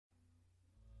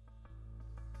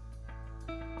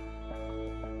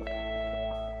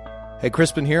Hey,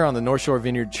 Crispin here on the North Shore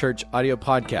Vineyard Church audio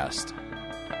podcast.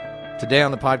 Today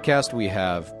on the podcast, we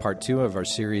have part 2 of our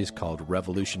series called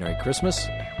Revolutionary Christmas.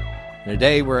 And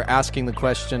today we're asking the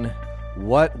question,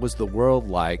 what was the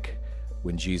world like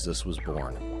when Jesus was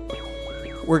born?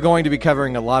 We're going to be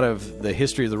covering a lot of the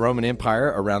history of the Roman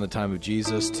Empire around the time of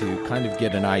Jesus to kind of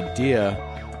get an idea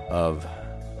of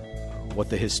what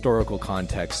the historical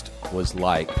context was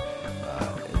like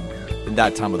in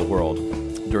that time of the world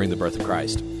during the birth of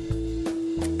Christ.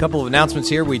 A couple of announcements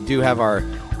here. We do have our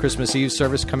Christmas Eve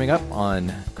service coming up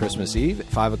on Christmas Eve at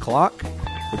 5 o'clock.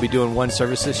 We'll be doing one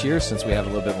service this year since we have a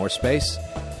little bit more space.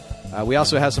 We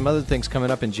also have some other things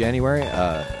coming up in January,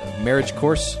 a marriage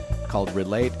course called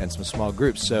Relate, and some small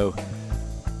groups. So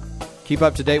keep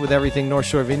up to date with everything North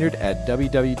Shore Vineyard at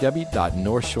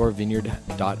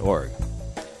www.northshorevineyard.org.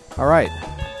 All right,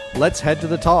 let's head to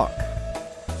the talk.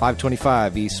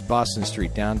 525 East Boston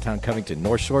Street, downtown Covington,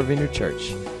 North Shore Vineyard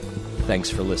Church.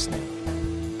 Thanks for listening.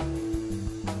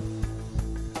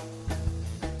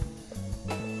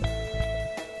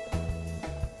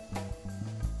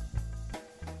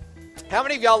 How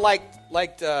many of y'all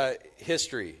liked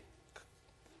history?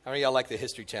 How many of y'all like the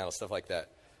History Channel, stuff like that?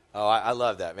 Oh, I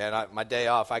love that, man. My day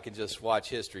off, I can just watch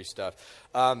history stuff.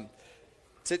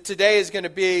 Today is going to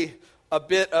be a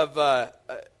bit of,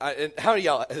 and how many of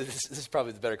y'all, this is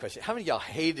probably the better question, how many of y'all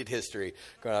hated history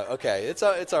growing up? Okay, it's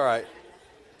all right.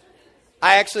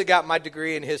 I actually got my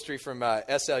degree in history from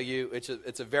SLU.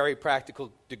 It's a very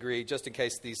practical degree, just in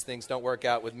case these things don't work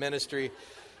out with ministry.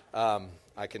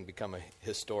 I can become a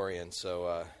historian,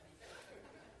 so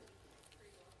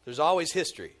there's always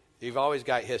history. You've always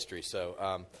got history,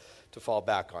 so to fall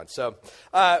back on. So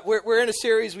we're in a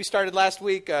series we started last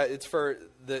week. It's for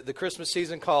the Christmas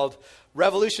season called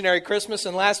Revolutionary Christmas.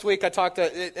 And last week I talked,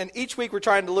 and each week we're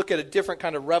trying to look at a different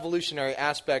kind of revolutionary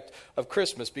aspect of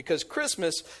Christmas, because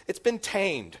Christmas, it's been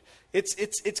tamed.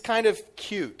 It's kind of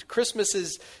cute. Christmas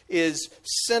is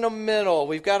sentimental.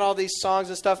 We've got all these songs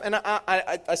and stuff. And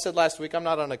I said last week, I'm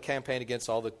not on a campaign against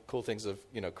all the cool things of,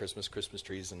 Christmas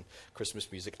trees and Christmas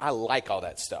music. I like all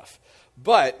that stuff.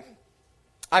 But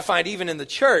I find even in the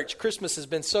church, Christmas has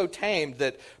been so tamed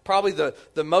that probably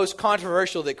the most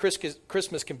controversial that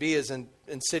Christmas can be is in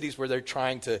cities where they're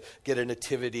trying to get a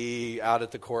nativity out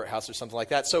at the courthouse or something like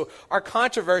that. So our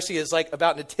controversy is like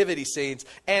about nativity scenes.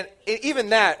 And even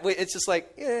that, it's just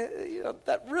like,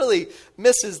 that really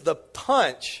misses the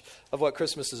punch of what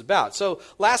Christmas is about. So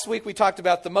last week we talked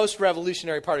about the most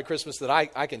revolutionary part of Christmas that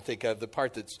I can think of, the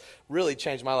part that's really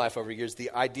changed my life over the years,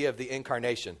 the idea of the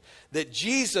incarnation. That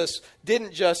Jesus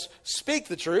didn't just speak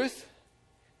the truth.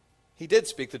 He did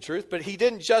speak the truth, but he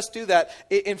didn't just do that.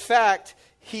 In fact,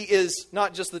 he is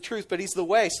not just the truth, but he's the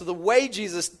way. So the way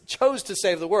Jesus chose to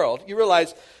save the world, you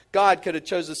realize God could have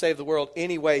chosen to save the world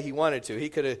any way he wanted to. He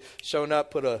could have shown up,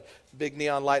 put a big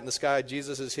neon light in the sky.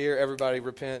 Jesus is here. Everybody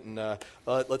repent and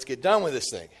let's get done with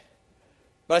this thing.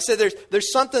 But I said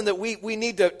there's something that we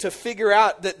need to figure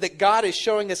out that God is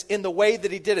showing us in the way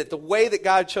that he did it. The way that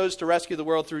God chose to rescue the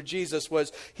world through Jesus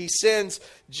was he sends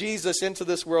Jesus into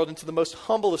this world, into the most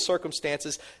humble of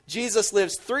circumstances. Jesus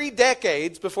lives 3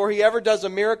 decades before he ever does a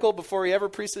miracle, before he ever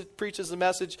preaches a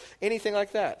message, anything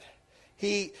like that.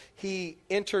 He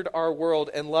entered our world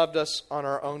and loved us on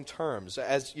our own terms.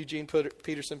 As Eugene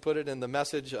Peterson put it in the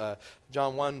message,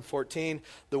 John 1:14,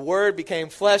 the Word became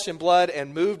flesh and blood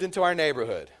and moved into our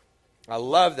neighborhood. I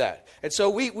love that. And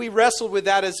so we wrestled with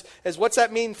that as what's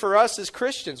that mean for us as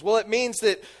Christians? Well, it means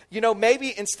that,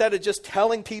 maybe instead of just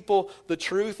telling people the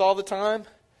truth all the time,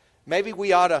 maybe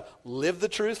we ought to live the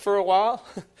truth for a while.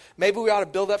 Maybe we ought to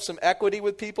build up some equity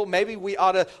with people. Maybe we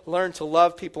ought to learn to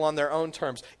love people on their own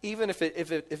terms, even if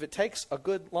it takes a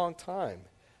good long time.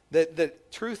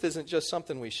 That truth isn't just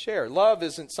something we share. Love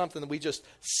isn't something that we just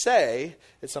say.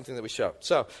 It's something that we show.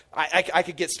 So I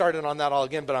could get started on that all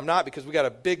again, but I'm not, because we got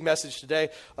a big message today,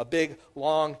 a big,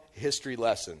 long history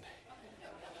lesson.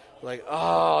 Like,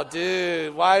 oh,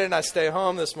 dude, why didn't I stay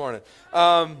home this morning?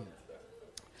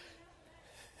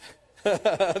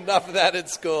 Enough of that in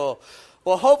school.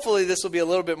 Well, hopefully this will be a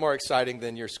little bit more exciting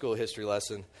than your school history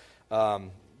lesson.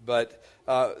 But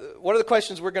one of the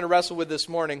questions we're going to wrestle with this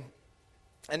morning,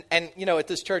 and at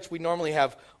this church we normally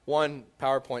have one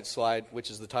PowerPoint slide,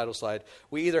 which is the title slide.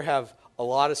 We either have a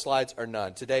lot of slides or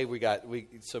none. Today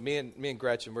so me and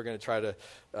Gretchen, we're going to try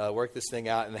to work this thing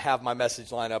out and have my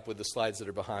message line up with the slides that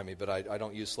are behind me, but I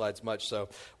don't use slides much, so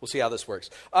we'll see how this works.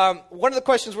 One of the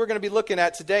questions we're going to be looking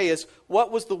at today is,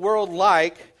 what was the world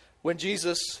like when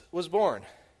Jesus was born?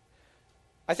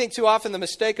 I think too often the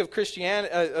mistake of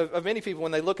Christianity, of many people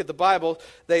when they look at the Bible,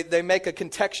 they make a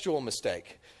contextual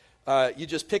mistake. You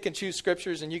just pick and choose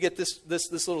scriptures, and you get this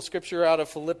little scripture out of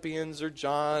Philippians or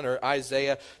John or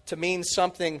Isaiah to mean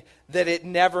something that it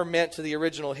never meant to the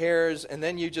original hearers, and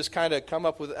then you just kind of come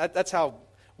up with, that's how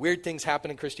weird things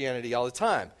happen in Christianity all the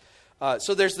time.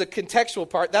 So there's the contextual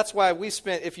part. That's why we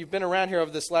spent, if you've been around here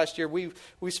over this last year, we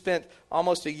spent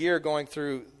almost a year going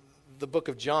through the book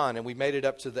of John, and we made it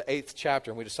up to the 8th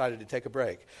chapter, and we decided to take a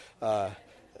break.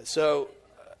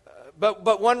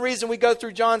 But one reason we go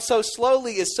through John so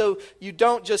slowly is so you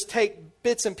don't just take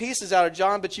bits and pieces out of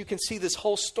John, but you can see this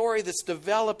whole story that's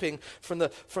developing from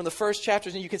the first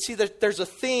chapters, and you can see that there's a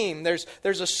theme, there's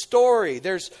a story,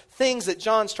 there's things that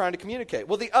John's trying to communicate.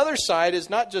 Well, the other side is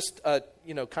not just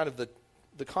kind of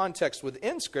the context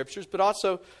within scriptures, but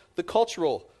also the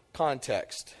cultural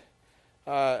context.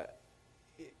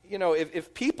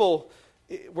 If people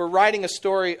were writing a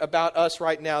story about us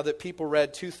right now that people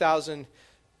read 2,000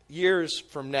 years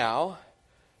from now,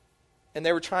 and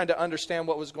they were trying to understand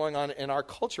what was going on in our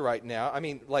culture right now, I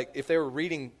mean, like if they were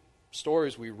reading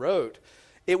stories we wrote,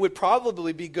 it would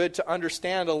probably be good to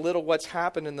understand a little what's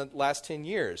happened in the last 10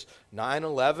 years.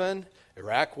 9/11,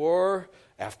 Iraq War,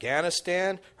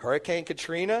 Afghanistan, Hurricane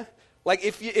Katrina. Like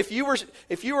if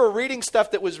you were reading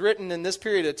stuff that was written in this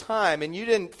period of time and you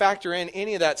didn't factor in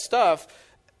any of that stuff,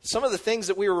 some of the things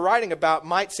that we were writing about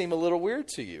might seem a little weird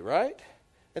to you, right?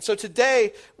 And so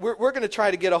today, we're going to try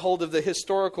to get a hold of the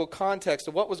historical context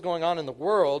of what was going on in the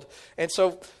world. And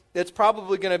so it's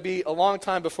probably going to be a long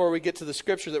time before we get to the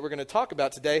scripture that we're going to talk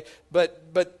about today. But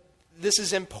this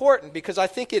is important because I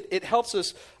think it helps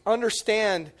us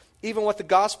understand even what the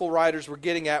gospel writers were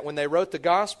getting at when they wrote the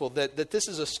gospel, that this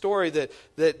is a story that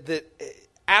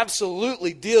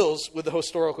absolutely deals with the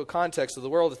historical context of the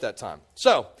world at that time.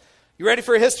 So, you ready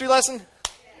for a history lesson?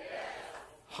 Yes.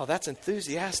 Oh, that's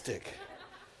enthusiastic.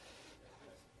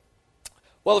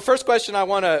 Well, the first question I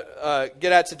want to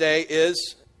get at today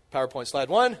is, PowerPoint slide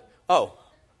 1. Oh,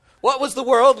 what was the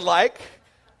world like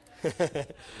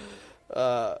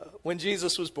when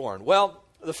Jesus was born? Well,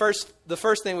 the first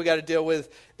thing we got to deal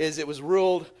with is it was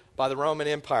ruled by the Roman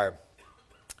Empire.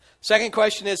 Second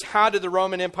question is, how did the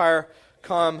Roman Empire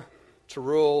come to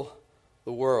rule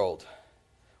the world?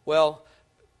 Well,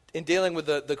 in dealing with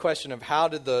the question of how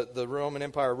did the Roman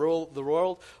Empire rule the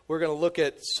world, we're going to look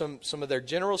at some of their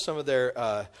generals, some of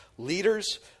their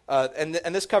leaders, and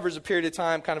this covers a period of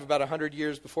time kind of about 100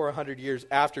 years before, 100 years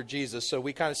after Jesus. So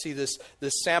we kind of see this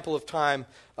sample of time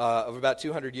of about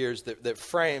 200 years that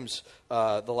frames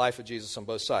the life of Jesus on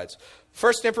both sides.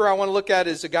 First emperor I want to look at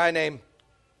is a guy named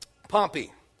Pompey.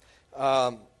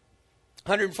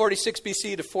 146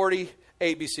 BC to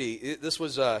 48 BC. This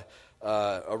was a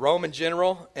Roman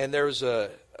general, and there was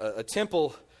a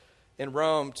temple in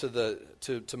Rome to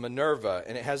Minerva,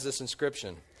 and it has this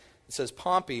inscription. It says,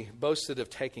 Pompey boasted of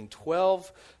taking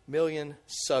 12 million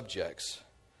subjects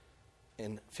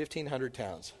in 1,500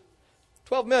 towns.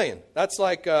 12 million. That's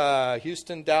like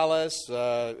Houston, Dallas,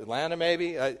 Atlanta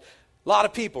maybe. A lot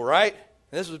of people, right?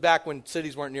 And this was back when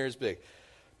cities weren't near as big.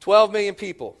 12 million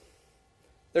people.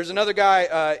 There's another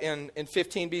guy in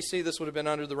 15 BC. This would have been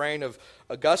under the reign of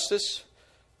Augustus,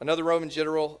 another Roman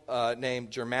general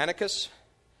named Germanicus.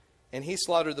 And he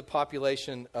slaughtered the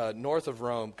population north of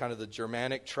Rome, kind of the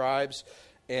Germanic tribes.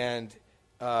 And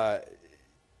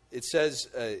it says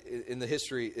in the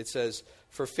history, it says,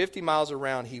 for 50 miles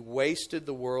around, he wasted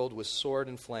the world with sword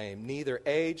and flame. Neither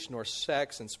age nor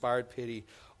sex inspired pity.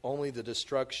 Only the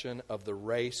destruction of the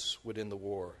race would end the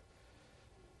war.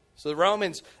 So the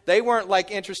Romans, they weren't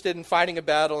like interested in fighting a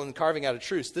battle and carving out a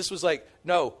truce. This was like,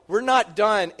 no, we're not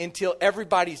done until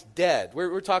everybody's dead.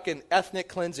 We're talking ethnic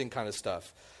cleansing kind of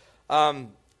stuff.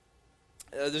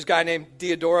 There's a guy named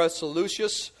Diodorus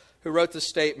Sallustius who wrote this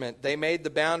statement. They made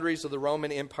the boundaries of the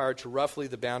Roman Empire to roughly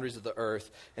the boundaries of the earth,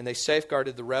 and they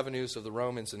safeguarded the revenues of the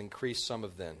Romans and increased some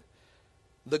of them.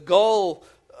 The goal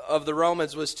of the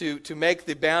Romans was to make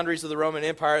the boundaries of the Roman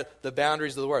Empire the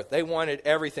boundaries of the earth. They wanted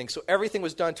everything. So everything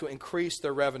was done to increase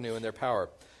their revenue and their power.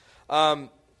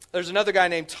 There's another guy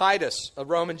named Titus, a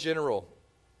Roman general.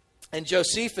 And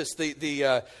Josephus,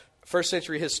 the first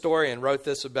century historian, wrote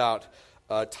this about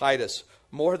Titus.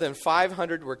 More than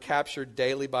 500 were captured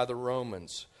daily by the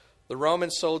Romans. The Roman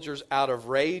soldiers, out of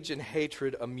rage and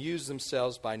hatred, amused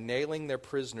themselves by nailing their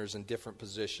prisoners in different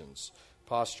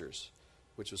postures,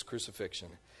 which was crucifixion.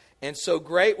 And so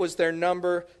great was their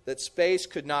number that space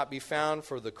could not be found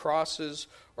for the crosses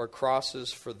or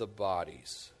crosses for the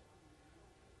bodies.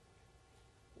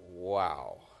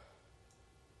 Wow.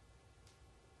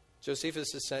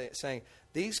 Josephus is saying,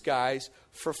 these guys,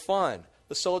 for fun,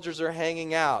 the soldiers are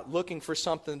hanging out, looking for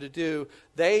something to do.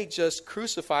 They just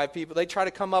crucify people. They try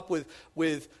to come up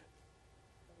with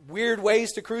weird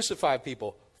ways to crucify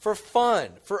people, for fun,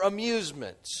 for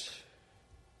amusement.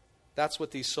 That's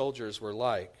what these soldiers were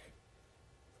like.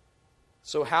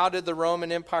 So how did the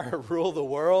Roman Empire rule the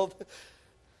world?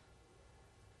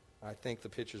 I think the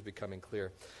picture's becoming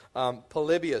clear.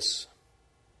 Polybius,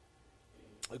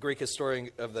 a Greek historian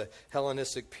of the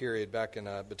Hellenistic period back in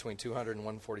between 200 and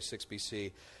 146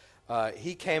 BC,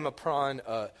 he came upon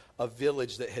a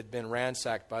village that had been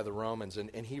ransacked by the Romans,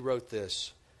 and he wrote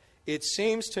this: "It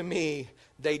seems to me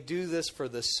they do this for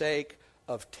the sake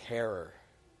of terror."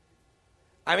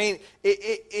 I mean,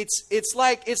 it's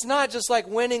like, it's not just like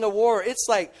winning a war. It's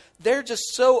like they're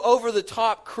just so over the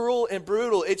top, cruel and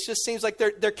brutal. It just seems like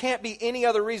there can't be any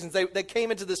other reasons. They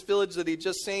came into this village that he'd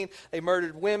just seen. They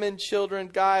murdered women, children,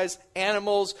 guys,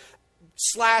 animals,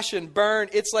 slash and burn.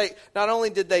 It's like not only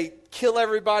did they kill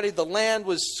everybody, the land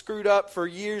was screwed up for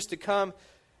years to come.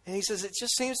 And he says, it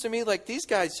just seems to me like these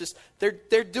guys just,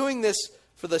 they're doing this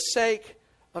for the sake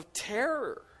of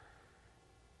terror.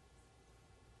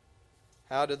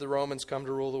 How did the Romans come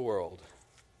to rule the world?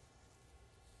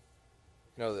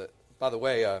 You know, by the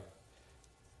way,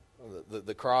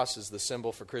 the cross is the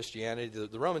symbol for Christianity.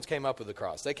 The Romans came up with the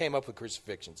cross. They came up with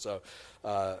crucifixion. So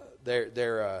they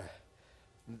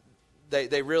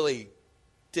really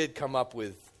did come up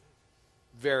with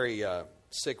very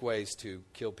sick ways to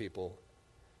kill people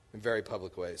in very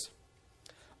public ways.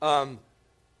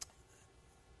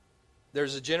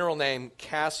 There's a general named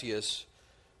Cassius.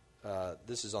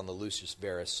 This is on the Lucius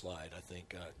Verus slide, I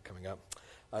think, coming up.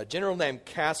 A general named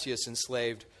Cassius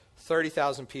enslaved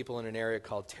 30,000 people in an area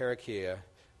called Tarichaea,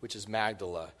 which is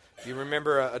Magdala. You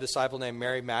remember a disciple named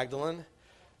Mary Magdalene?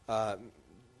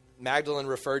 Magdalene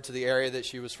referred to the area that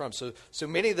she was from. So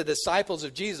many of the disciples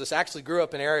of Jesus actually grew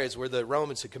up in areas where the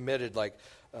Romans had committed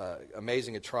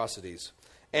amazing atrocities.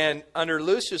 And under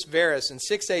Lucius Verus in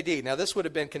 6 AD, now this would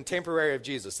have been contemporary of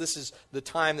Jesus. This is the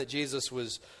time that Jesus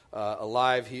was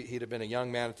alive. He'd have been a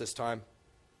young man at this time.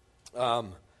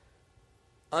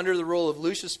 Under the rule of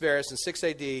Lucius Verus in 6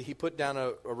 AD, he put down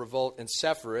a revolt in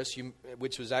Sepphoris,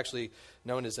 which was actually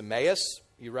known as Emmaus.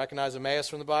 You recognize Emmaus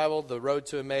from the Bible? The road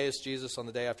to Emmaus, Jesus on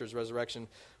the day after his resurrection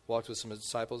walked with some of his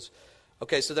disciples.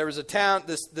 Okay, so there was a town,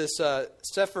 this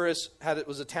Sepphoris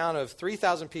was a town of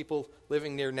 3,000 people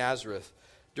living near Nazareth.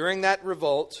 During that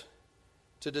revolt,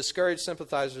 to discourage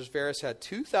sympathizers, Verus had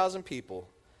 2,000 people,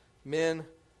 men,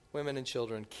 women, and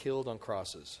children, killed on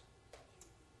crosses.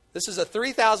 This is a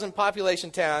 3,000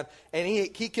 population town, and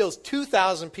he kills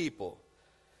 2,000 people.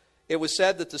 It was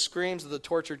said that the screams of the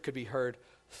tortured could be heard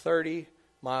 30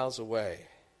 miles away.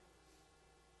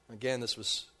 Again, this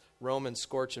was Roman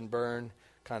scorch and burn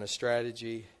kind of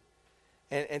strategy.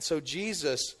 And so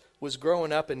Jesus was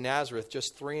growing up in Nazareth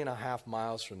just 3.5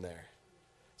 miles from there.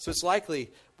 So it's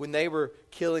likely when they were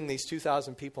killing these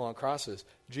 2,000 people on crosses,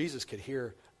 Jesus could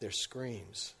hear their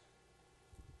screams.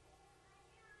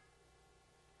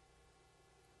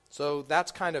 So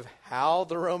that's kind of how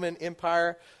the Roman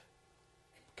Empire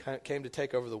came to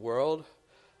take over the world.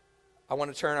 I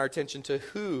want to turn our attention to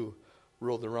who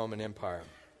ruled the Roman Empire.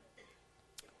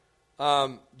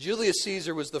 Julius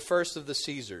Caesar was the first of the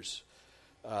Caesars,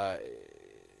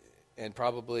 and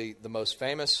probably the most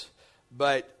famous,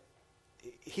 but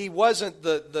he wasn't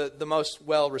the most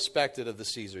well-respected of the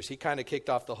Caesars. He kind of kicked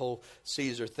off the whole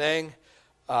Caesar thing.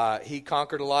 He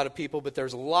conquered a lot of people, but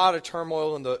there's a lot of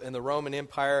turmoil in the Roman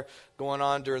Empire going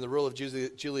on during the rule of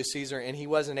Julius Caesar, and he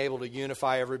wasn't able to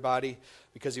unify everybody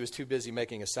because he was too busy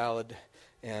making a salad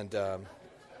and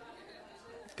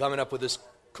coming up with this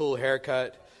cool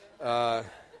haircut.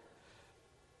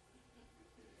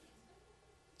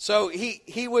 So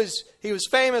he was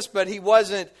famous, but he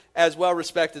wasn't as well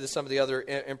respected as some of the other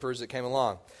emperors that came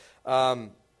along.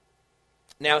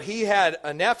 Now he had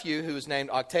a nephew who was named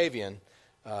Octavian,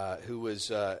 who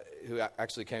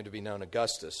actually came to be known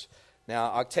Augustus. Now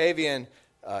Octavian,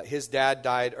 his dad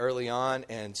died early on,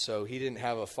 and so he didn't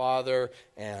have a father.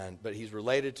 But he's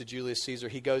related to Julius Caesar.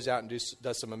 He goes out and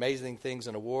does some amazing things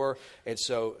in a war, and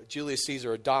so Julius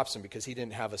Caesar adopts him because he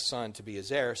didn't have a son to be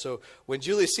his heir. So when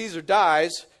Julius Caesar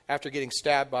dies, after getting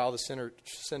stabbed by all the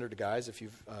senator guys, if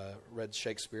you've read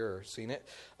Shakespeare or seen it,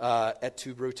 et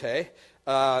tu, Brute,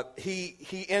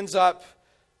 he ends up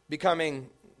becoming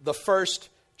the first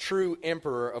true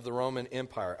emperor of the Roman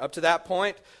Empire. Up to that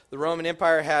point, the Roman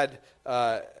Empire had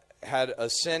a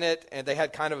senate, and they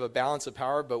had kind of a balance of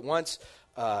power. But once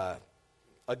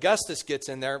Augustus gets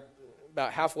in there,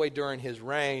 about halfway during his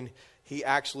reign, he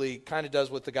actually kind of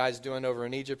does what the guy's doing over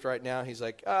in Egypt right now. He's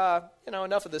like,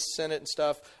 enough of this senate and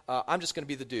stuff. I'm just going to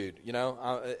be the dude,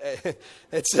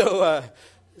 And so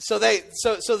So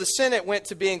the Senate went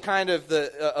to being kind of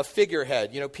a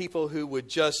figurehead, people who would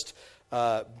just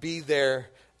be there,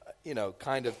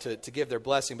 kind of to give their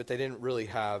blessing, but they didn't really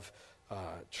have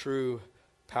true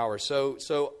power.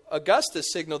 So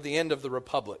Augustus signaled the end of the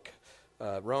republic.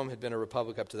 Rome had been a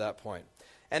republic up to that point.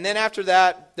 And then after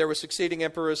that, there were succeeding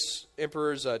emperors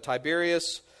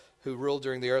Tiberius, who ruled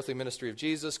during the earthly ministry of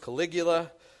Jesus,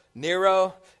 Caligula,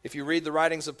 Nero. If you read the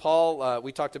writings of Paul,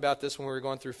 we talked about this when we were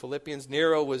going through Philippians.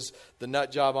 Nero was the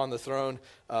nut job on the throne.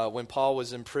 When Paul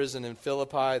was in prison in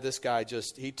Philippi, this guy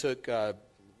he took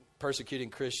persecuting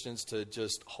Christians to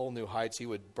just whole new heights. He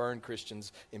would burn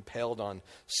Christians impaled on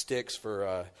sticks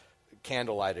for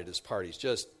candlelight at his parties.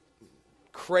 Just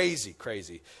crazy.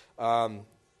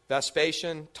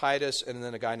 Vespasian, Titus, and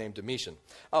then a guy named Domitian.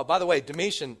 Oh, by the way,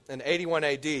 Domitian in 81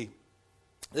 AD,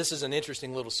 this is an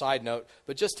interesting little side note,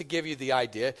 but just to give you the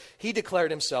idea, he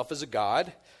declared himself as a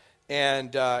god,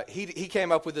 and he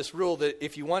came up with this rule that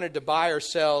if you wanted to buy or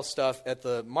sell stuff at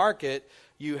the market,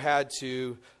 you had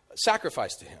to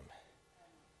sacrifice to him.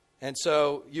 And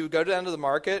so you would go down to the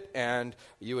market, and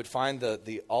you would find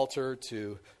the altar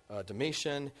to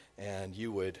Domitian, and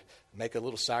you would make a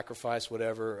little sacrifice,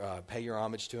 whatever, pay your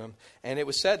homage to him. And it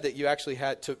was said that you actually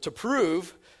had to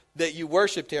prove that you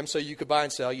worshipped him so you could buy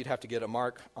and sell, you'd have to get a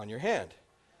mark on your hand.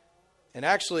 And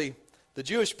actually, the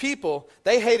Jewish people,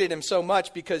 they hated him so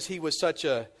much because he was such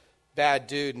a bad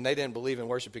dude and they didn't believe in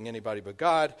worshiping anybody but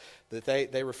God, that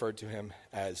they referred to him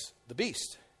as the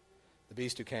beast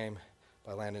who came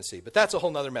by land and sea. But that's a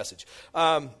whole other message.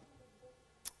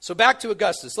 So back to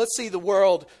Augustus. Let's see the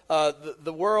world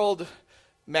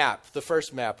map, the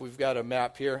first map. We've got a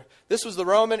map here. This was the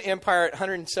Roman Empire at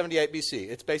 178 BC.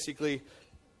 It's basically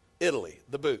Italy,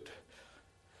 the boot.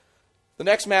 The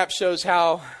next map shows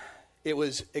how it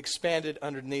was expanded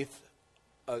underneath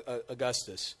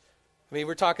Augustus. I mean,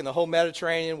 we're talking the whole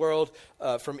Mediterranean world,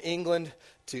 from England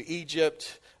to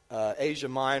Egypt, Asia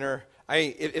Minor. I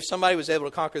mean, if somebody was able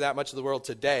to conquer that much of the world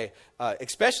today,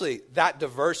 especially that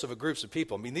diverse of a groups of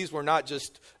people. I mean, these were not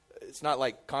just, it's not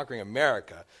like conquering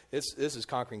America. This is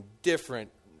conquering different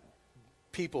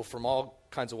people from all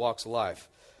kinds of walks of life.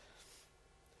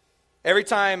 Every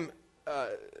time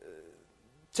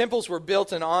temples were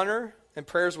built in honor and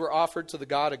prayers were offered to the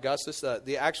god Augustus,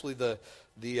 the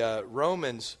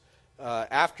Romans,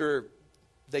 after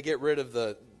they get rid of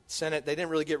the Senate, they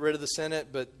didn't really get rid of the Senate,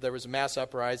 but there was a mass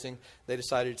uprising. They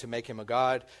decided to make him a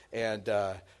god, and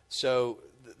so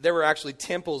there were actually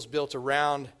temples built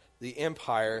around the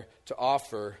empire to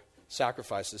offer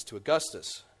sacrifices to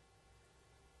Augustus.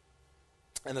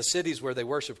 And the cities where they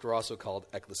worshipped were also called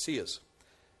ecclesias.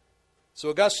 So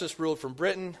Augustus ruled from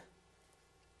Britain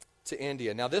to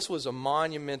India. Now this was a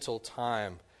monumental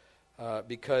time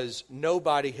because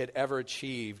nobody had ever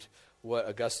achieved what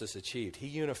Augustus achieved. He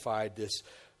unified this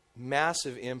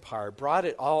massive empire, brought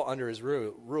it all under his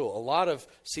rule. A lot of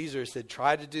Caesars had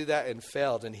tried to do that and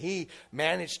failed, and he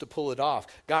managed to pull it off.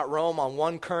 Got Rome on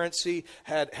one currency,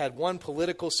 had one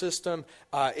political system.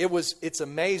 It's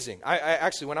amazing. I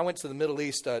actually, when I went to the Middle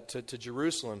East, to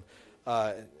Jerusalem,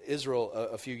 Israel,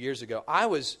 a few years ago, I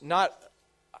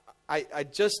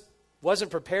just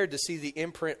wasn't prepared to see the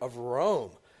imprint of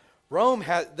Rome.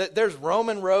 There's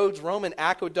Roman roads, Roman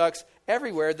aqueducts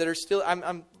everywhere that are still,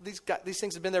 these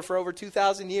things have been there for over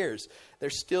 2,000 years. They're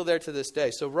still there to this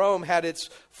day. So Rome had its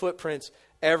footprints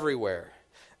everywhere.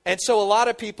 And so a lot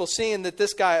of people, seeing that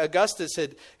this guy Augustus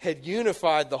had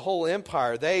unified the whole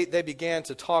empire, they began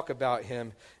to talk about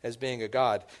him as being a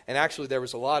god. And actually there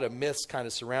was a lot of myths kind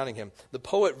of surrounding him. The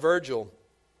poet Virgil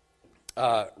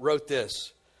wrote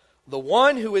this: "The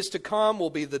one who is to come will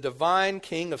be the divine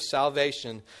king of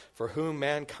salvation for whom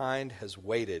mankind has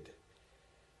waited.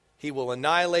 He will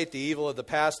annihilate the evil of the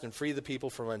past and free the people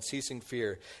from unceasing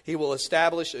fear. He will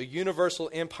establish a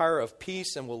universal empire of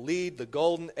peace and will lead in the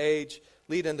golden age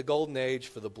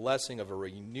for the blessing of a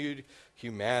renewed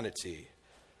humanity."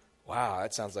 Wow,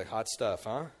 that sounds like hot stuff,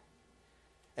 huh?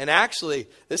 And actually,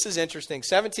 this is interesting.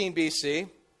 17 BC,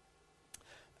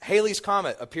 Halley's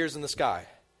Comet appears in the sky.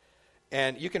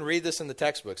 And you can read this in the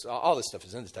textbooks. All this stuff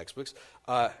is in the textbooks.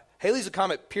 Halley's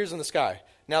Comet appears in the sky.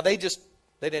 Now, they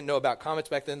didn't know about comets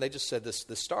back then. They just said this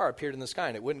star appeared in the sky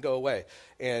and it wouldn't go away.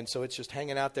 And so it's just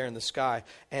hanging out there in the sky.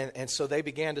 And so they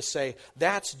began to say,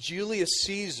 that's Julius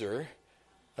Caesar,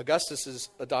 Augustus'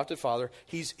 adopted father.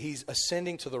 He's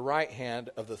ascending to the right hand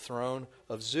of the throne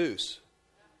of Zeus.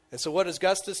 And so what does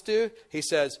Augustus do? He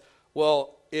says,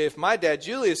 well, if my dad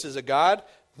Julius is a god,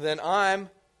 then I'm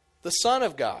the son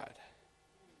of God.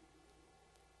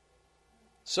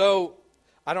 So,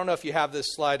 I don't know if you have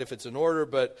this slide, if it's in order,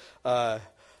 but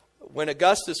when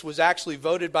Augustus was actually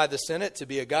voted by the Senate to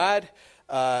be a god,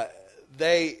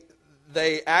 they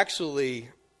actually,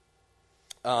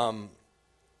 to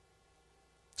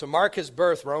mark his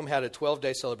birth, Rome had a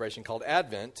 12-day celebration called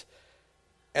Advent.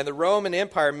 And the Roman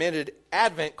Empire minted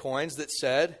Advent coins that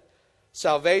said,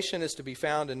 salvation is to be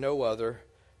found in no other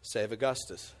save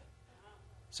Augustus.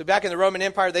 So back in the Roman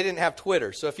Empire, they didn't have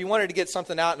Twitter. So if you wanted to get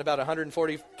something out in about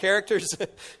 140 characters,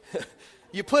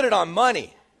 you put it on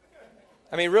money.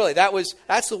 I mean, really,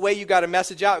 that's the way you got a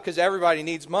message out, because everybody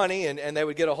needs money, and they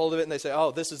would get a hold of it, and they say,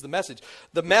 oh, this is the message.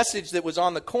 The message that was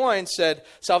on the coin said,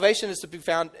 salvation is to be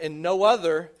found in no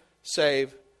other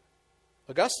save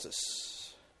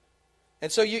Augustus.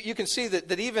 And so you can see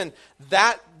that even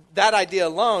that idea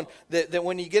alone, that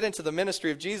when you get into the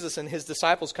ministry of Jesus and his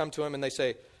disciples come to him and they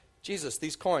say, Jesus,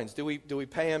 these coins, do we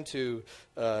pay him to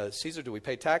Caesar? Do we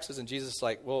pay taxes? And Jesus is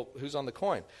like, well, who's on the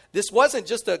coin? This wasn't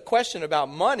just a question about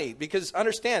money, because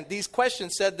understand, these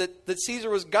questions said that Caesar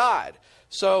was God.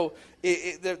 So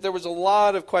there was a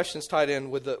lot of questions tied in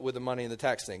with the money and the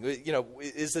tax thing. You know,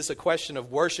 is this a question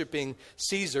of worshiping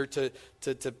Caesar to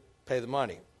pay the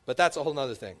money? But that's a whole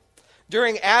other thing.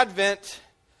 During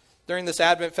this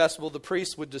Advent festival, the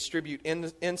priests would distribute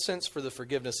incense for the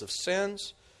forgiveness of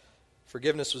sins.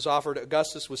 Forgiveness was offered.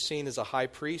 Augustus was seen as a high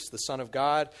priest, the Son of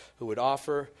God, who would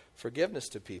offer forgiveness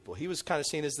to people. He was kind of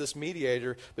seen as this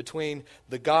mediator between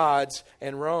the gods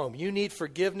and Rome. You need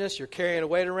forgiveness. You're carrying a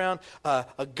weight around.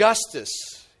 Augustus,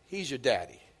 he's your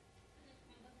daddy.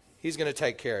 He's going to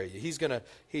take care of you. He's going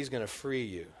to free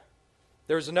you.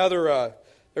 There's another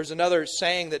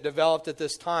saying that developed at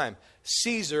this time.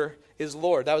 Caesar is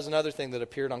Lord. That was another thing that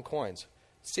appeared on coins.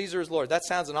 Caesar is Lord. That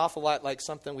sounds an awful lot like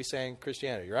something we say in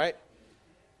Christianity, right?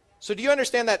 So do you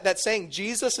understand that saying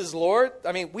Jesus is Lord?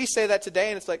 I mean, we say that today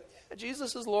and it's like, yeah,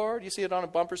 Jesus is Lord. You see it on a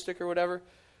bumper sticker or whatever.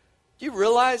 Do you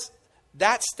realize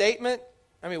that statement?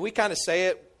 I mean, we kind of say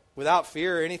it without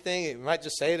fear or anything. You might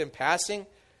just say it in passing.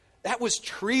 That was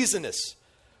treasonous.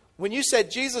 When you said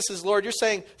Jesus is Lord, you're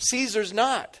saying Caesar's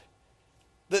not.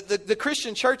 The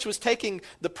Christian church was taking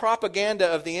the propaganda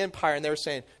of the empire and they were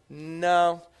saying,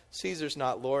 no, Caesar's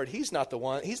not Lord. He's not the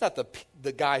one. He's not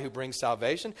the guy who brings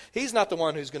salvation. He's not the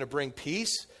one who's going to bring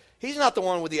peace. He's not the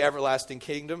one with the everlasting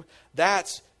kingdom.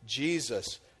 That's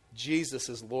Jesus. Jesus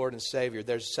is Lord and Savior.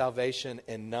 There's salvation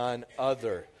in none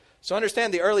other. So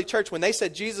understand, the early church, when they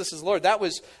said Jesus is Lord, that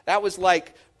was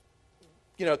like,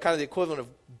 you know, kind of the equivalent of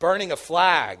burning a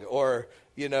flag, or,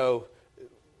 you know,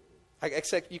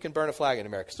 except you can burn a flag in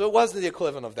America. So it wasn't the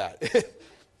equivalent of that.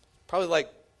 Probably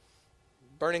like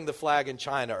burning the flag in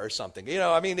China or something. You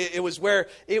know, I mean, it was where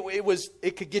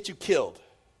it could get you killed.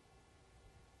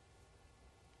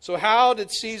 So how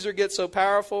did Caesar get so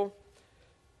powerful?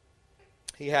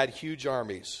 He had huge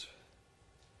armies.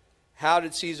 How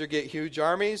did Caesar get huge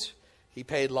armies? He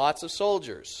paid lots of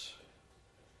soldiers.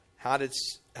 How did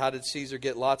Caesar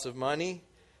get lots of money?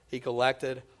 He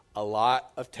collected a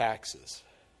lot of taxes.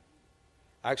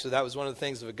 Actually, that was one of the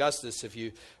things of Augustus. If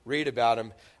you read about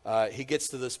him, he gets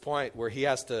to this point where he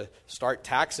has to start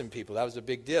taxing people. That was a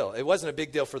big deal. It wasn't a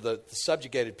big deal for the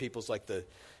subjugated peoples like the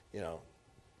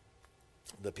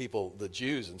people, the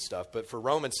Jews and stuff. But for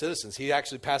Roman citizens, he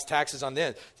actually passed taxes on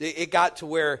them. It got to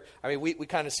where, I mean, we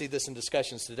kind of see this in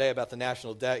discussions today about the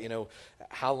national debt. You know,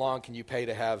 how long can you pay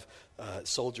to have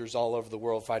soldiers all over the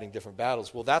world fighting different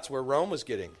battles? Well, that's where Rome was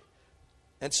getting.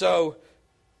 And so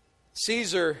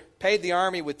Caesar paid the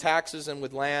army with taxes and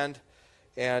with land,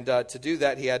 and to do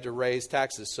that he had to raise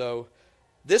taxes. So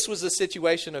this was the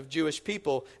situation of Jewish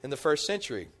people in the first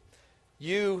century.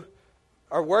 You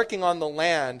are working on the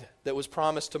land that was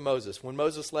promised to Moses. When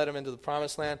Moses led him into the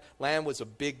promised land was a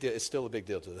big deal. It's still a big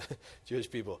deal to the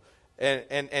Jewish people.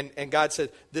 And God said,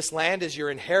 this land is your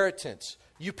inheritance.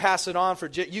 You pass it on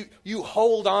you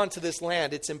hold on to this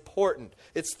land. It's important.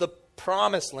 It's the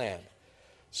promised land.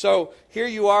 So here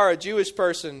you are, a Jewish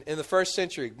person in the first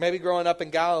century, maybe growing up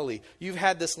in Galilee. You've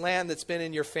had this land that's been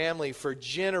in your family for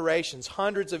generations,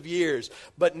 hundreds of years.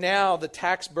 But now the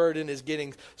tax burden is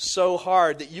getting so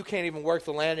hard that you can't even work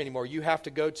the land anymore. You have to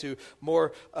go to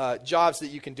more jobs that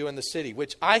you can do in the city,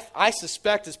 which I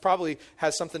suspect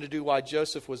has something to do why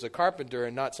Joseph was a carpenter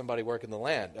and not somebody working the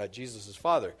land, Jesus'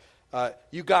 father.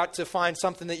 You got to find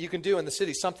something that you can do in the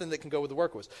city, something that can go with the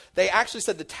work was. They actually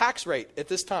said the tax rate at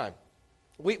this time,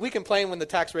 we complain when the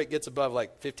tax rate gets above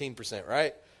like 15%,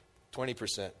 right?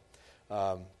 20%. You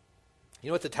know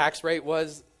what the tax rate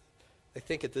was? I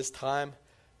think at this time,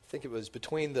 I think it was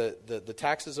between the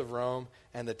taxes of Rome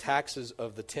and the taxes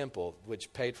of the temple,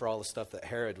 which paid for all the stuff that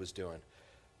Herod was doing.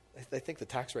 I think the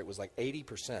tax rate was like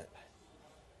 80%.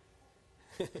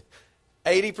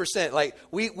 80%. Like,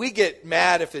 we get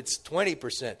mad if it's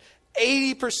 20%.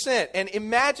 80%. And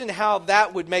imagine how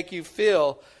that would make you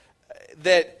feel,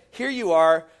 that here you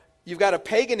are, you've got a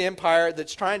pagan empire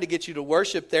that's trying to get you to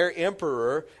worship their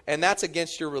emperor, and that's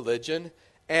against your religion.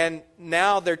 And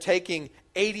now they're taking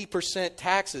 80%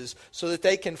 taxes so that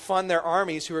they can fund their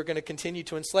armies who are going to continue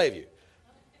to enslave you.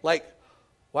 Like,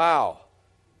 wow.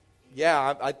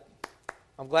 Yeah,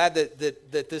 I'm glad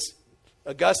that this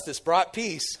Augustus brought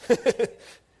peace.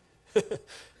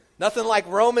 Nothing like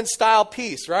Roman-style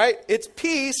peace, right? It's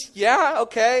peace. Yeah,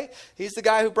 okay. He's the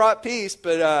guy who brought peace,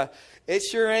 but it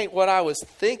sure ain't what I was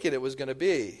thinking it was going to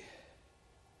be.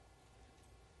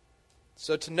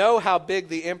 So to know how big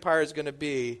the empire is going to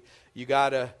be, you got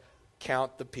to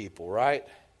count the people, right?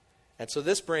 And so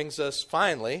this brings us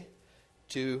finally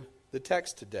to the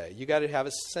text today. You got to have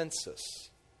a census.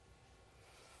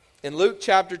 In Luke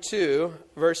chapter 2,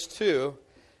 verse 2,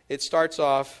 it starts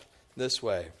off this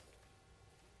way.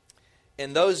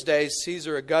 In those days,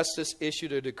 Caesar Augustus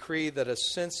issued a decree that a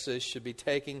census should be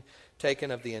taken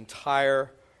of the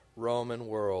entire Roman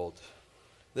world.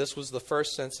 This was the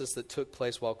first census that took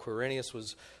place while Quirinius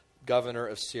was governor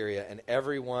of Syria, and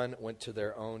everyone went to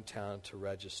their own town to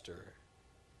register.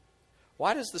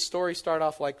 Why does the story start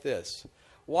off like this?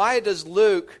 Why does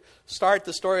Luke start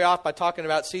the story off by talking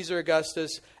about Caesar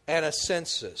Augustus and a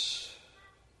census?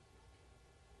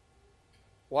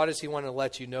 Why does he want to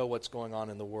let you know what's going on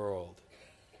in the world?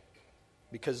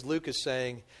 Because Luke is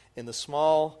saying, in the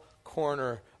small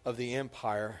corner of the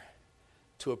empire,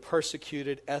 to a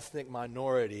persecuted ethnic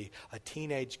minority, a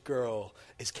teenage girl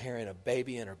is carrying a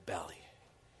baby in her belly.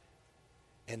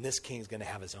 And this king's going to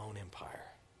have his own empire.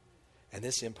 And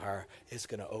this empire is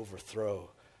going to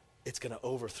overthrow. It's going to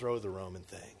overthrow the Roman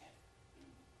thing.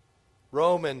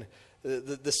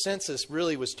 The census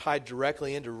really was tied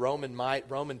directly into Roman might,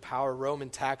 Roman power, Roman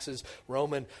taxes,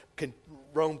 Rome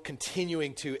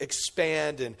continuing to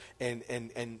expand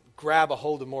and grab a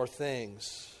hold of more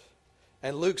things.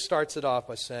 And Luke starts it off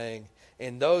by saying,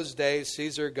 in those days,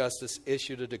 Caesar Augustus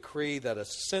issued a decree that a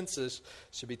census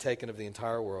should be taken of the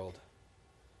entire world.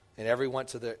 And everyone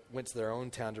went to their own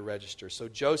town to register. So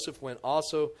Joseph went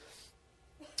also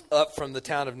up from the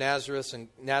town of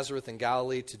Nazareth in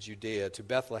Galilee to Judea, to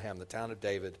Bethlehem, the town of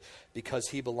David, because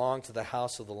he belonged to the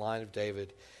house of the line of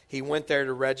David. He went there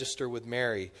to register with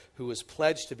Mary, who was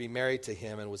pledged to be married to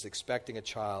him and was expecting a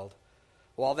child.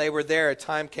 While they were there, a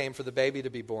time came for the baby to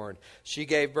be born. She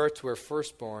gave birth to her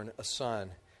firstborn, a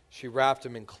son. She wrapped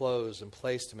him in clothes and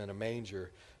placed him in a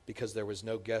manger because there was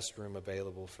no guest room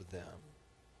available for them.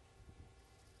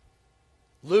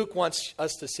 Luke wants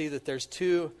us to see that there's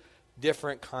two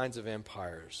different kinds of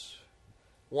empires.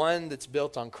 One that's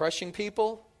built on crushing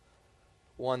people,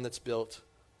 one that's built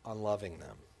on loving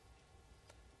them.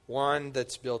 One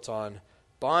that's built on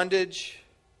bondage,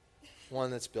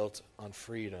 one that's built on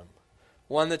freedom.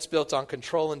 One that's built on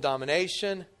control and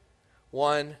domination,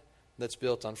 one that's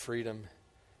built on freedom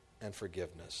and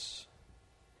forgiveness.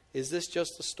 Is this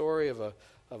just the story of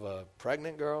a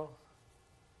pregnant girl,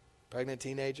 pregnant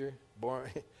teenager, born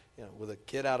with a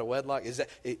kid out of wedlock?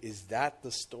 Is that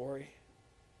the story?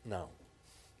 No.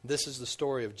 This is the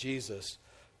story of Jesus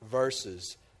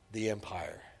versus the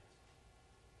empire.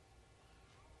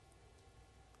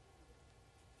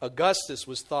 Augustus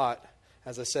was thought,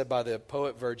 as I said by the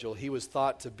poet Virgil, he was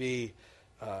thought to be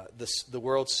the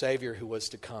world's savior who was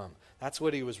to come. That's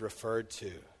what he was referred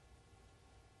to.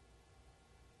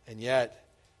 And yet,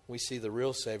 we see the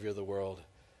real Savior of the world.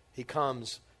 He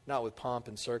comes not with pomp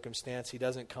and circumstance. He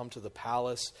doesn't come to the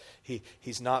palace.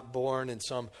 He's not born in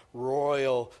some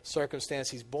royal circumstance.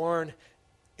 He's born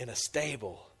in a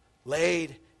stable,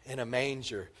 laid in a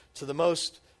manger, to the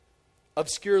most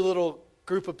obscure little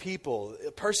group of people,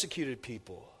 persecuted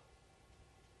people.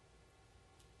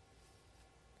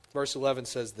 Verse 11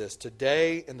 says this,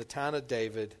 today in the town of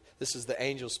David, this is the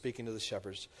angel speaking to the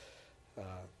shepherds.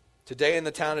 Today in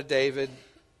the town of David,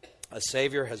 a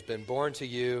Savior has been born to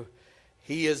you.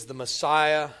 He is the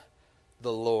Messiah,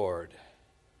 the Lord.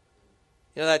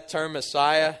 You know that term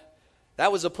Messiah?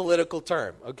 That was a political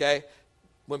term, okay?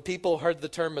 When people heard the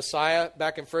term Messiah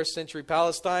back in first century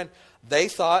Palestine, they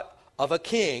thought of a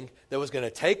king that was going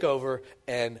to take over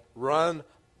and run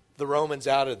the Romans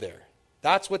out of there.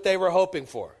 That's what they were hoping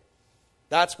for.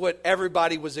 That's what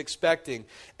everybody was expecting.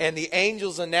 And the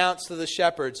angels announced to the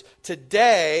shepherds,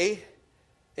 today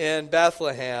in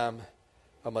Bethlehem,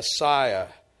 a Messiah,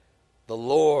 the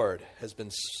Lord, has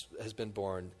been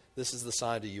born. This is the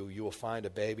sign to you. You will find a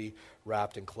baby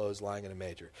wrapped in clothes lying in a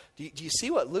manger. Do you see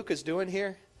what Luke is doing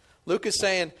here? Luke is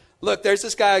saying, look, there's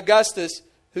this guy Augustus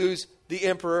who's the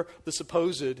emperor, the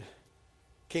supposed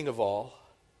king of all,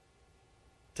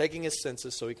 taking his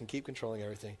census so he can keep controlling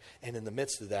everything. And in the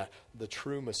midst of that, the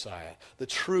true Messiah, the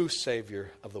true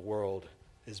Savior of the world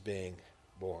is being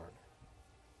born.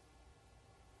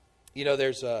 You know,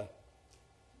 there's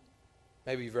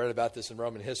maybe you've read about this in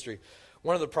Roman history.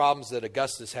 One of the problems that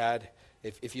Augustus had,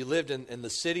 if you lived in the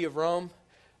city of Rome,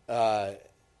 there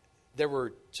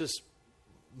were just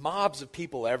mobs of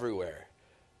people everywhere.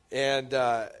 And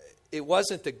it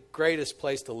wasn't the greatest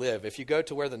place to live. If you go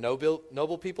to where the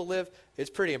noble people live, it's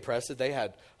pretty impressive. They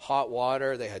had hot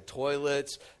water, they had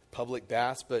toilets, public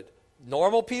baths. But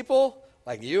normal people,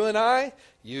 like you and I,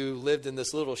 you lived in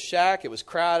this little shack. It was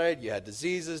crowded. You had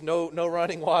diseases, no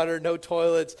running water, no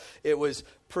toilets. It was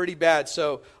pretty bad.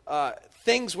 So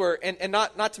things were, and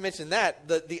not to mention that,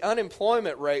 the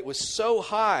unemployment rate was so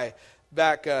high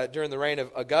back during the reign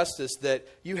of Augustus that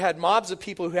you had mobs of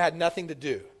people who had nothing to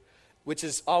do, which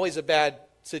is always a bad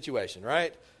situation,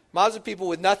 right? Mobs of people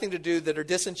with nothing to do that are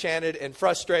disenchanted and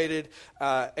frustrated.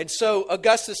 And so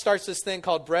Augustus starts this thing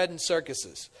called bread and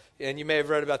circuses. And you may have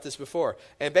read about this before.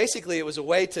 And basically it was a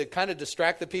way to kind of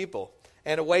distract the people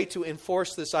and a way to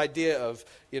enforce this idea of,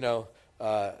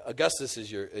 Augustus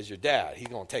is your dad. He's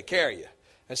going to take care of you.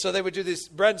 And so they would do these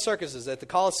bread and circuses at the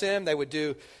Colosseum. They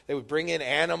would bring in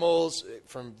animals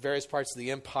from various parts of the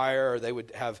empire, or they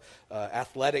would have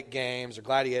athletic games or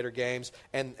gladiator games.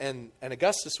 And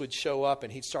Augustus would show up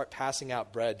and he'd start passing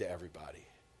out bread to everybody.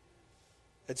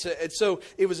 And so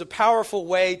it was a powerful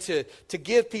way to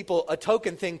give people a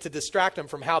token thing to distract them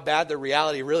from how bad the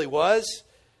reality really was.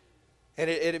 And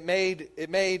it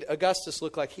made Augustus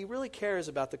look like he really cares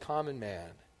about the common man.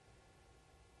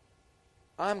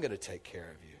 I'm going to take care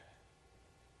of you.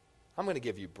 I'm going to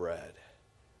give you bread.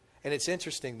 And it's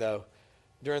interesting, though,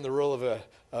 during the rule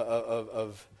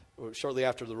shortly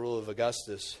after the rule of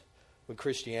Augustus, when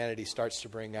Christianity starts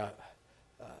to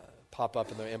pop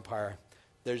up in the empire,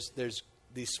 there's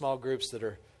these small groups that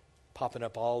are popping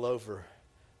up all over,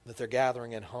 that they're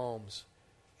gathering in homes,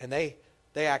 and they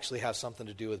actually have something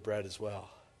to do with bread as well.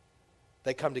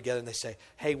 They come together and they say,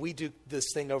 hey, we do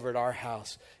this thing over at our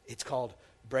house. It's called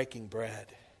breaking bread.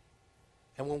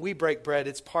 And when we break bread,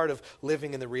 it's part of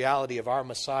living in the reality of our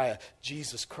Messiah,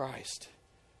 Jesus Christ,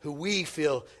 who we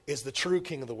feel is the true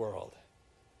King of the world.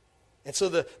 And so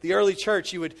the early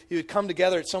church, you would come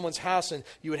together at someone's house and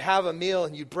you would have a meal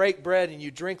and you'd break bread and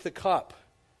you'd drink the cup.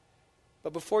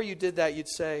 But before you did that,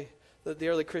 the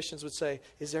early Christians would say,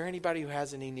 is there anybody who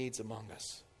has any needs among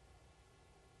us?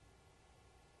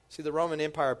 See, the Roman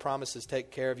Empire promises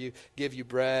take care of you, give you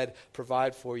bread,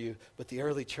 provide for you. But the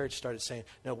early church started saying,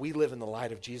 no, we live in the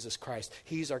light of Jesus Christ.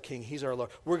 He's our King. He's our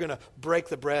Lord. We're going to break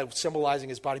the bread, symbolizing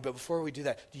his body. But before we do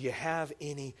that, do you have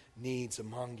any needs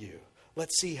among you?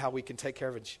 Let's see how we can take care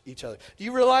of each other. Do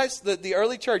you realize that the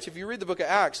early church, if you read the book of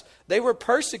Acts, they were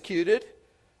persecuted.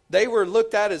 They were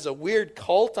looked at as a weird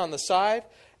cult on the side.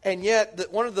 And yet,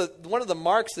 one of the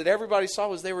marks that everybody saw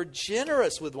was they were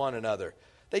generous with one another.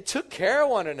 They took care of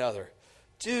one another.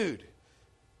 Dude,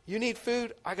 you need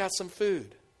food? I got some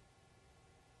food.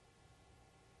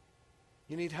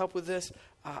 You need help with this?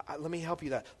 Let me help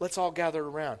you that. Let's all gather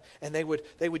around. And they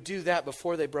would do that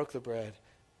before they broke the bread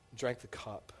and drank the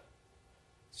cup.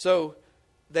 So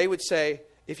they would say,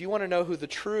 if you want to know who the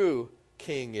true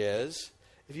king is,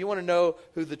 if you want to know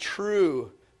who the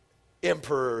true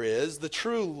emperor is, the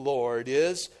true Lord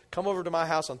is, come over to my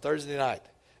house on Thursday night.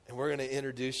 And we're going to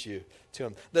introduce you to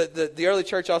him. The early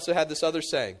church also had this other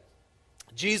saying,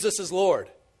 Jesus is Lord.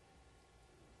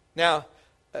 Now,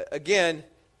 again,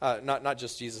 not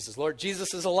just Jesus is Lord,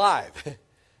 Jesus is alive.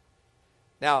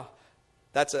 Now,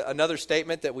 that's another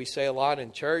statement that we say a lot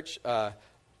in church.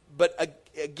 But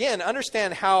again,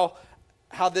 understand how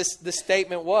this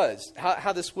statement was,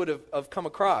 how this would have come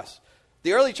across.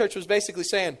 The early church was basically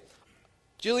saying,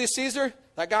 Julius Caesar,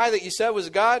 that guy that you said was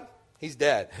a god, he's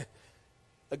dead.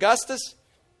 Augustus,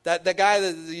 that guy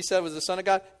that you said was the son of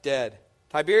God, dead.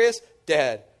 Tiberius,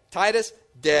 dead. Titus,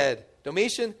 dead.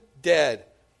 Domitian, dead.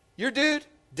 Your dude,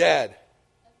 dead.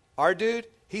 Our dude,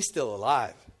 he's still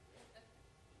alive.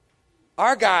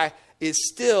 Our guy is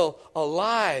still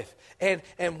alive. And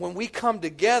when we come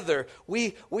together,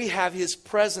 we have his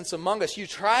presence among us. You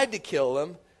tried to kill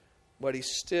him, but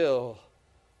he's still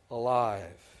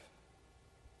alive.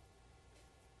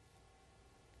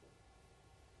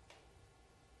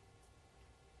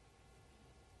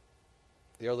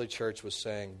 The early church was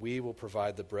saying, we will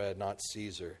provide the bread, not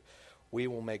Caesar. We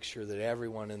will make sure that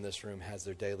everyone in this room has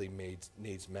their daily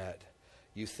needs met.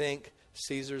 You think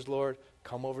Caesar's Lord?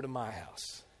 Come over to my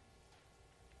house.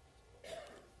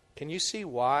 Can you see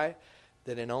why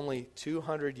that in only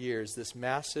 200 years, this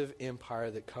massive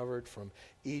empire that covered from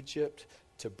Egypt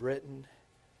to Britain,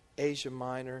 Asia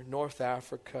Minor, North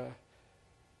Africa.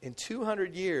 In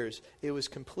 200 years, it was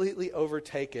completely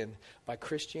overtaken by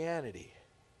Christianity.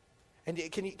 And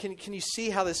can you see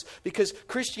how this? Because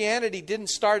Christianity didn't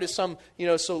start as some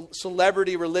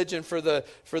celebrity religion for the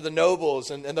nobles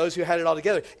and those who had it all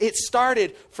together. It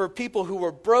started for people who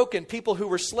were broken, people who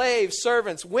were slaves,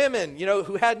 servants, women,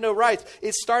 who had no rights.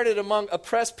 It started among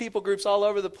oppressed people groups all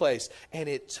over the place, and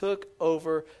it took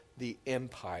over the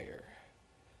empire.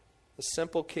 The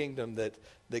simple kingdom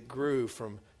that grew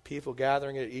from people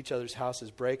gathering at each other's houses,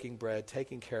 breaking bread,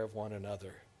 taking care of one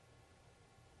another.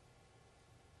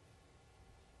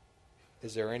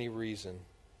 Is there any reason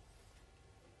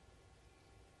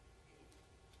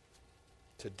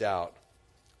to doubt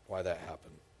why that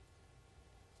happened?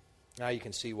 Now you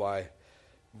can see why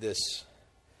this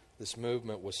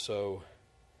movement was so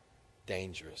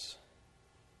dangerous.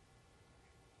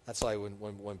 That's like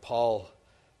when Paul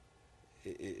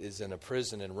is in a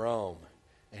prison in Rome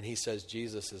and he says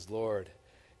Jesus is Lord.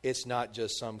 It's not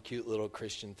just some cute little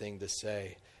Christian thing to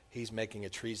say. He's making a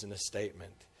treasonous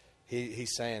statement.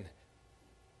 He's saying,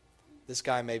 this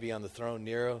guy may be on the throne,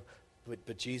 Nero,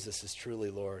 but Jesus is truly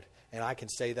Lord. And I can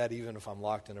say that even if I'm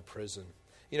locked in a prison.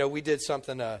 We did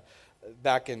something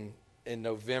back in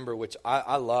November, which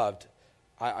I loved.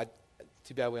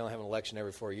 Too bad we only have an election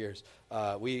every 4 years.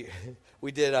 We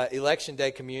did Election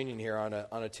Day communion here on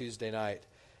a Tuesday night.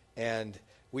 And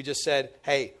we just said,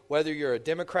 hey, whether you're a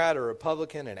Democrat or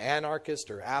Republican, an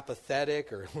anarchist or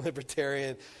apathetic or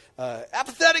libertarian,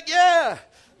 apathetic, yeah!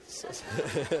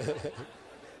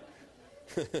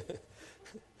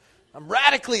 I'm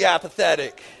radically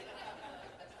apathetic.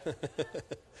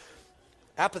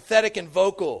 Apathetic and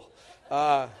vocal.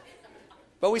 But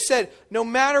we said, no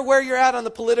matter where you're at on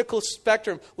the political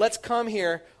spectrum, let's come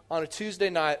here on a Tuesday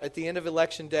night at the end of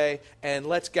Election Day and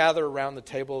let's gather around the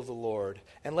table of the Lord.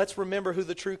 And let's remember who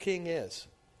the true King is.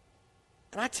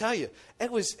 And I tell you,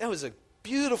 it was a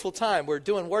beautiful time. We're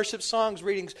doing worship songs,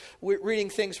 reading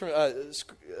things from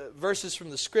verses from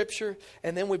the Scripture,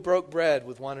 and then we broke bread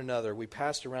with one another. We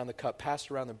passed around the cup, passed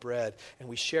around the bread, and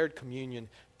we shared communion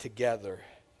together.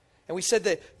 And we said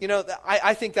that,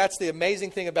 I think that's the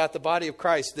amazing thing about the body of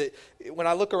Christ, that when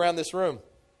I look around this room,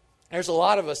 there's a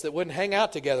lot of us that wouldn't hang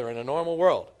out together in a normal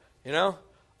world. A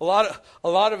lot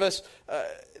of us,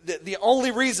 the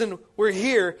only reason we're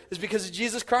here is because of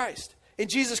Jesus Christ. In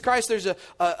Jesus Christ, there's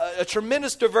a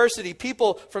tremendous diversity.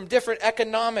 People from different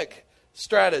economic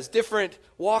stratas, different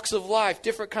walks of life,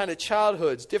 different kind of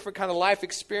childhoods, different kind of life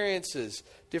experiences,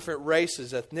 different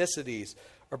races, ethnicities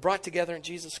are brought together in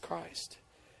Jesus Christ.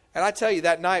 And I tell you,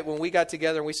 that night when we got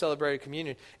together and we celebrated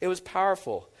communion, it was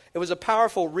powerful. It was a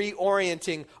powerful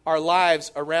reorienting our lives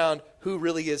around who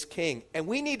really is King. And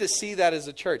we need to see that as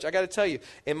a church. I got to tell you,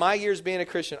 in my years being a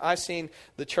Christian, I've seen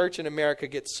the church in America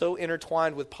get so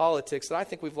intertwined with politics that I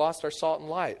think we've lost our salt and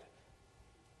light.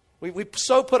 We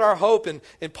so put our hope in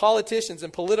politicians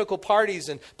and political parties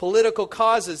and political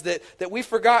causes that we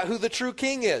forgot who the true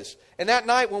King is. And that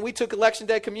night when we took Election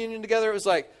Day communion together, it was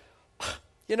like,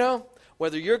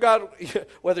 whether your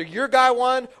guy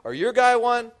won or your guy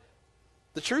won,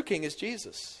 the true King is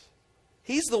Jesus.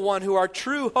 He's the one who our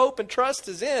true hope and trust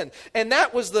is in. And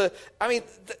that was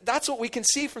that's what we can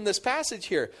see from this passage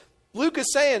here. Luke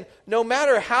is saying, no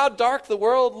matter how dark the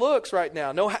world looks right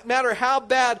now, no matter how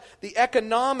bad the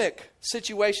economic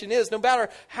situation is, no matter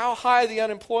how high the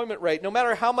unemployment rate, no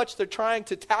matter how much they're trying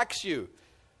to tax you,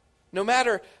 no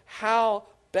matter how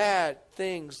bad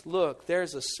things look,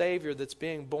 there's a Savior that's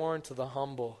being born to the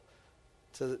humble,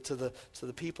 to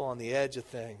the people on the edge of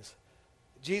things.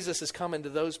 Jesus is coming to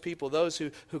those people, those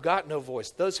who got no voice,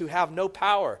 those who have no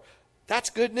power. That's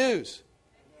good news.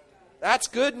 That's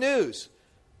good news.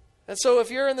 And so if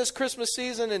you're in this Christmas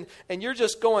season and you're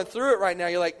just going through it right now,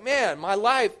 you're like, man, my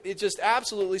life, it just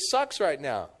absolutely sucks right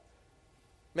now.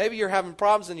 Maybe you're having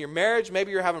problems in your marriage.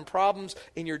 Maybe you're having problems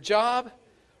in your job.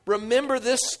 Remember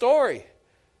this story.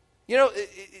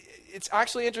 It's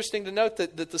actually interesting to note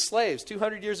that the slaves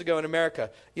 200 years ago in America,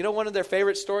 one of their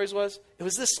favorite stories was? It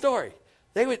was this story.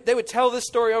 They would tell this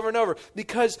story over and over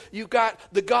because you got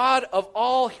the God of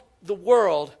all the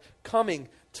world coming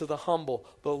to the humble,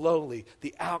 the lowly,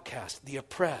 the outcast, the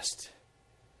oppressed.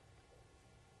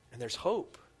 And there's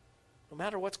hope. No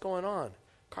matter what's going on,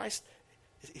 Christ,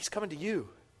 He's coming to you.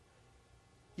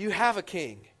 You have a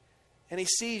King, and He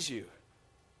sees you.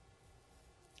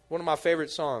 One of my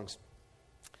favorite songs,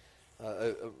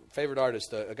 a favorite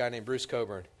artist, a guy named Bruce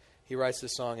Coburn, he writes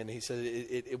this song, and he said,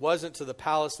 it wasn't to the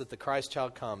palace that the Christ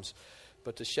child comes,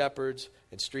 but to shepherds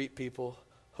and street people,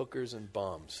 hookers and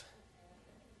bums.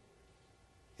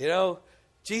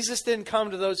 Jesus didn't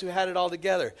come to those who had it all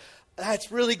together.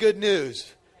 That's really good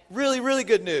news. Really, really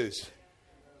good news.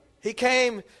 He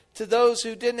came to those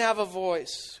who didn't have a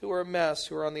voice, who were a mess,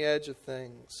 who were on the edge of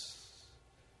things.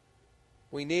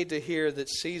 We need to hear that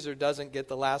Caesar doesn't get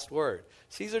the last word.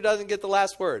 Caesar doesn't get the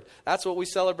last word. That's what we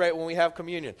celebrate when we have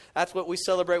communion. That's what we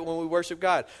celebrate when we worship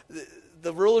God.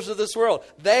 The rulers of this world,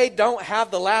 they don't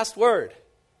have the last word.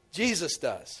 Jesus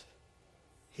does.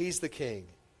 He's the king.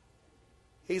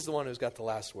 He's the one who's got the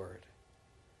last word.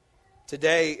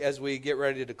 Today, as we get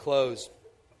ready to close,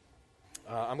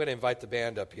 I'm going to invite the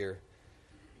band up here.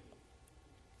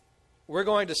 We're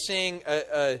going to sing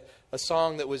a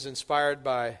song that was inspired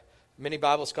by, many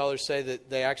Bible scholars say that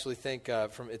they actually think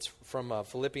it's from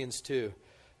Philippians 2.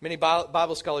 Many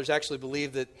Bible scholars actually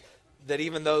believe that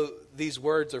even though these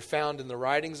words are found in the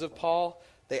writings of Paul,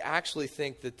 they actually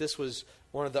think that this was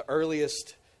one of the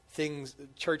earliest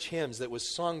church hymns that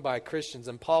was sung by Christians.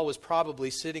 And Paul was probably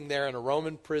sitting there in a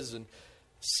Roman prison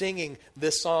singing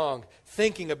this song,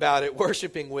 thinking about it,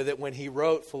 worshiping with it when he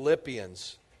wrote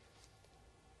Philippians.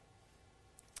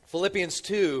 Philippians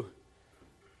 2,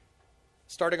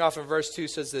 starting off in verse 2,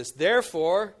 says this: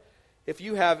 Therefore, if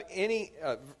you have any,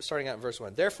 starting out in verse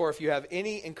 1, Therefore, if you have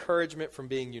any encouragement from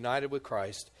being united with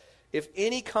Christ, if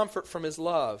any comfort from his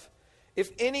love, if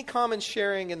any common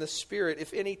sharing in the Spirit,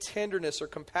 if any tenderness or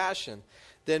compassion,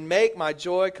 then make my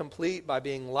joy complete by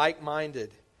being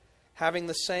like-minded, having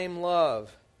the same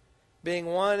love, being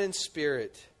one in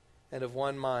spirit and of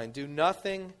one mind. Do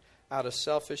nothing out of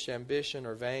selfish ambition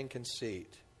or vain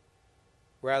conceit.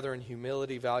 Rather, in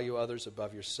humility, value others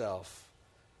above yourself,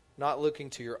 not looking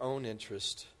to your own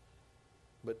interest,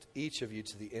 but each of you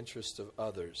to the interest of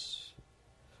others.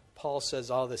 Paul says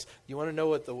all this. You want to know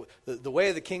what the way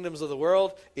of the kingdoms of the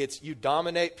world? It's you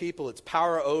dominate people. It's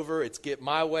power over. It's get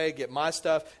my way, get my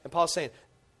stuff. And Paul's saying,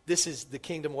 this is the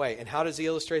kingdom way. And how does he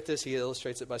illustrate this? He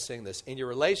illustrates it by saying this: in your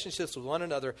relationships with one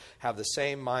another, have the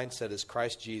same mindset as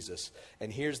Christ Jesus.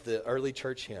 And here's the early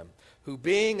church hymn: who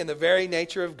being in the very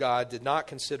nature of God did not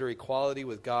consider equality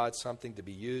with God something to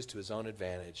be used to his own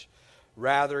advantage.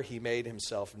 Rather, he made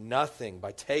himself nothing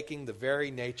by taking the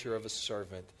very nature of a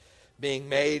servant, being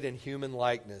made in human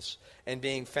likeness, and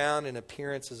being found in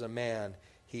appearance as a man,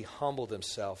 he humbled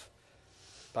himself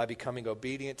by becoming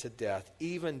obedient to death,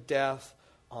 even death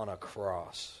on a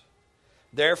cross.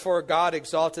 Therefore God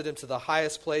exalted him to the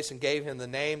highest place and gave him the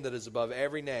name that is above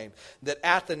every name, that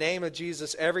at the name of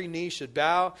Jesus every knee should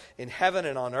bow in heaven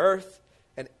and on earth,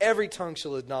 and every tongue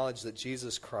shall acknowledge that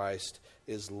Jesus Christ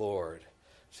is Lord,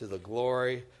 to the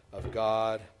glory of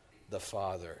God the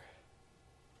Father.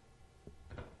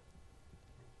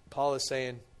 Paul is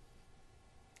saying,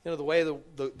 the way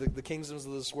the kingdoms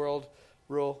of this world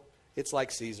rule, it's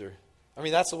like Caesar. I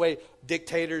mean, that's the way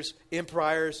dictators,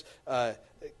 empires,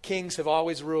 kings have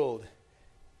always ruled.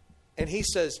 And he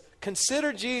says,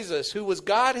 consider Jesus, who was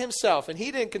God himself, and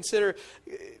he didn't consider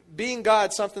being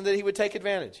God something that he would take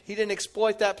advantage. He didn't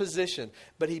exploit that position,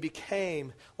 but he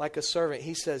became like a servant.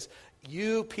 He says,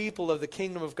 you people of the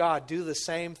kingdom of God do the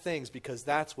same things because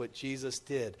that's what Jesus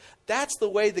did. That's the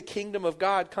way the kingdom of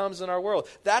God comes in our world.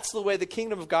 That's the way the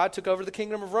kingdom of God took over the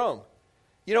kingdom of Rome.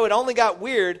 It only got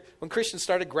weird when Christians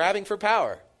started grabbing for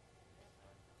power.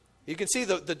 You can see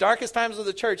the darkest times of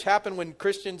the church happened when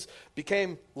Christians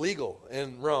became legal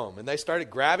in Rome, and they started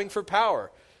grabbing for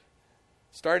power,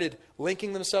 started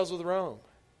linking themselves with Rome.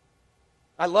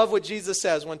 I love what Jesus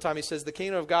says one time. He says, the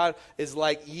kingdom of God is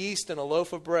like yeast in a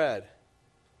loaf of bread.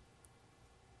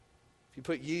 If you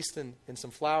put yeast in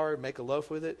some flour and make a loaf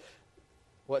with it,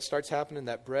 what starts happening?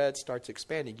 That bread starts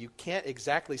expanding. You can't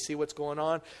exactly see what's going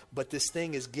on, but this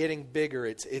thing is getting bigger.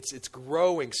 It's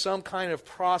growing. Some kind of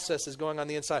process is going on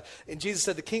the inside. And Jesus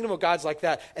said the kingdom of God's like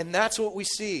that. And that's what we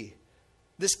see.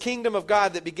 This kingdom of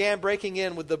God that began breaking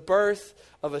in with the birth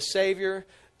of a Savior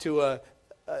to a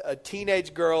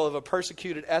teenage girl of a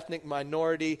persecuted ethnic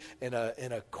minority in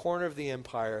a corner of the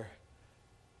empire.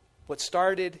 What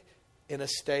started in a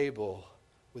stable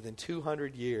within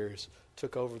 200 years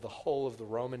took over the whole of the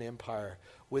Roman Empire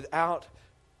without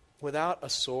a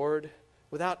sword,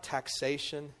 without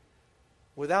taxation,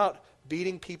 without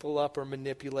beating people up or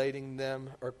manipulating them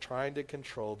or trying to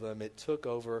control them. It took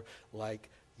over like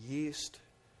yeast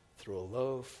through a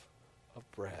loaf of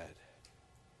bread.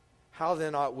 How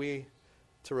then ought we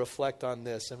to reflect on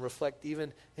this and reflect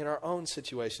even in our own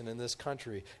situation in this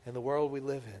country and the world we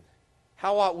live in?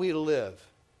 How ought we to live?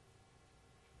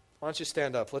 Why don't you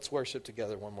stand up? Let's worship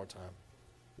together one more time.